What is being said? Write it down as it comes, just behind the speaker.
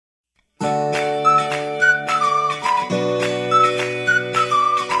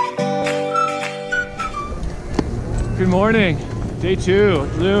morning, day 2,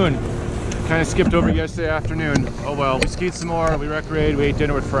 Loon. Kind of skipped over yesterday afternoon. Oh well, we skied some more, we recreated, we ate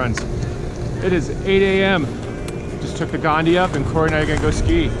dinner with friends. It is 8 a.m. Just took the Gandhi up and Corey and I are gonna go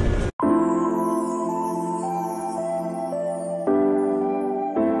ski.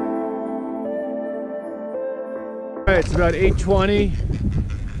 Alright, it's about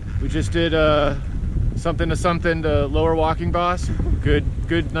 8:20. We just did something to Lower Walking Boss.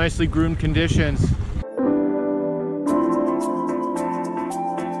 Good, nicely groomed conditions.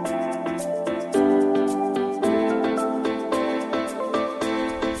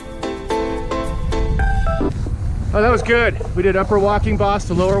 Oh, that was good. We did Upper Walking Boss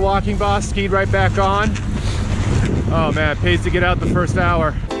to Lower Walking Boss, skied right back on. Oh man, it pays to get out the first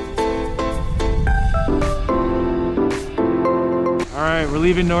hour. All right, we're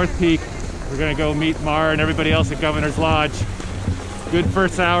leaving North Peak. We're gonna go meet Mara and everybody else at Governor's Lodge. Good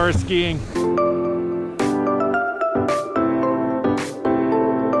first hour of skiing.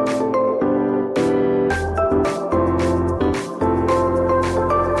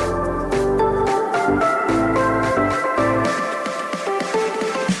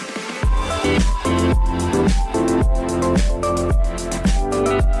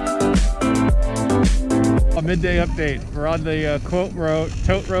 Midday update. We're on the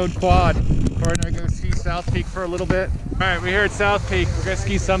Tote Road Quad. We're gonna go ski South Peak for a little bit. All right, we're here at South Peak. We're gonna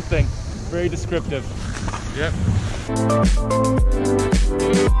ski something very descriptive. Yep.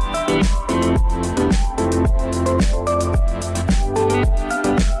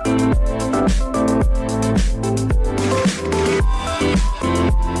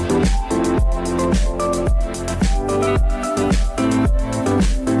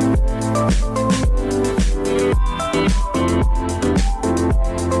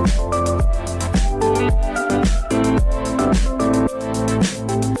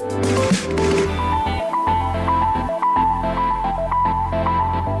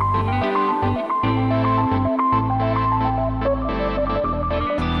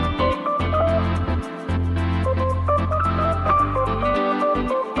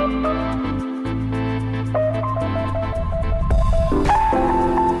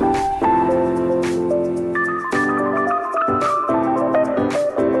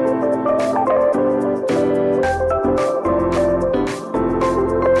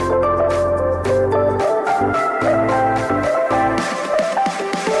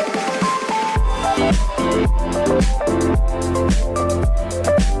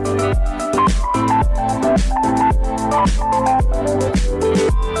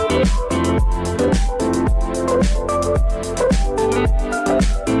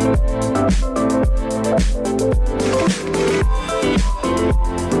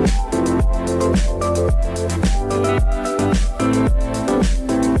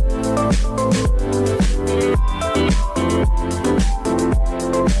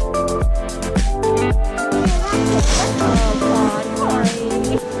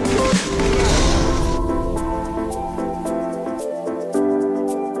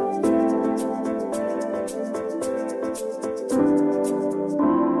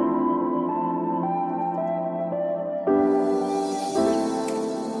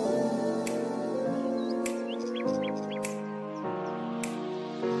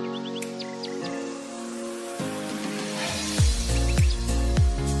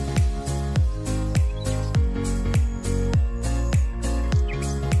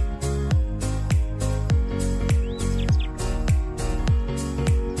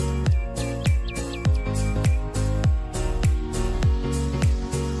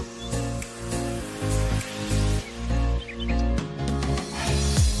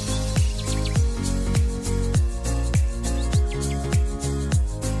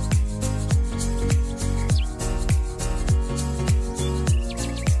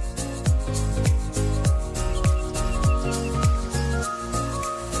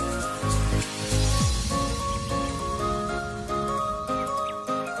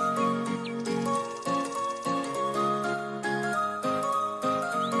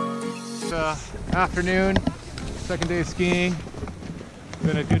 Afternoon, second day of skiing. It's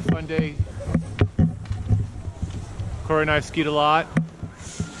been a good fun day. Corey and I have skied a lot.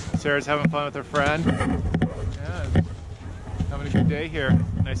 Sarah's having fun with her friend. Yeah, having a good day here.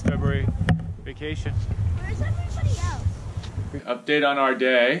 Nice February vacation. Where's everybody else? Update on our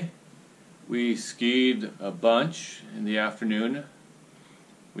day. We skied a bunch in the afternoon.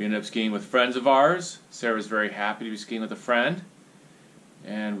 We ended up skiing with friends of ours. Sarah was very happy to be skiing with a friend.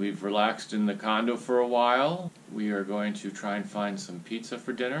 And we've relaxed in the condo for a while. We are going to try and find some pizza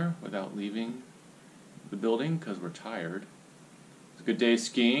for dinner without leaving the building because we're tired. a good day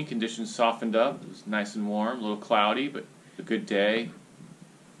skiing. Conditions softened up. It was nice and warm, a little cloudy, but a good day.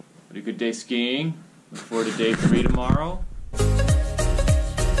 But a good day skiing. Look forward to day 3 tomorrow.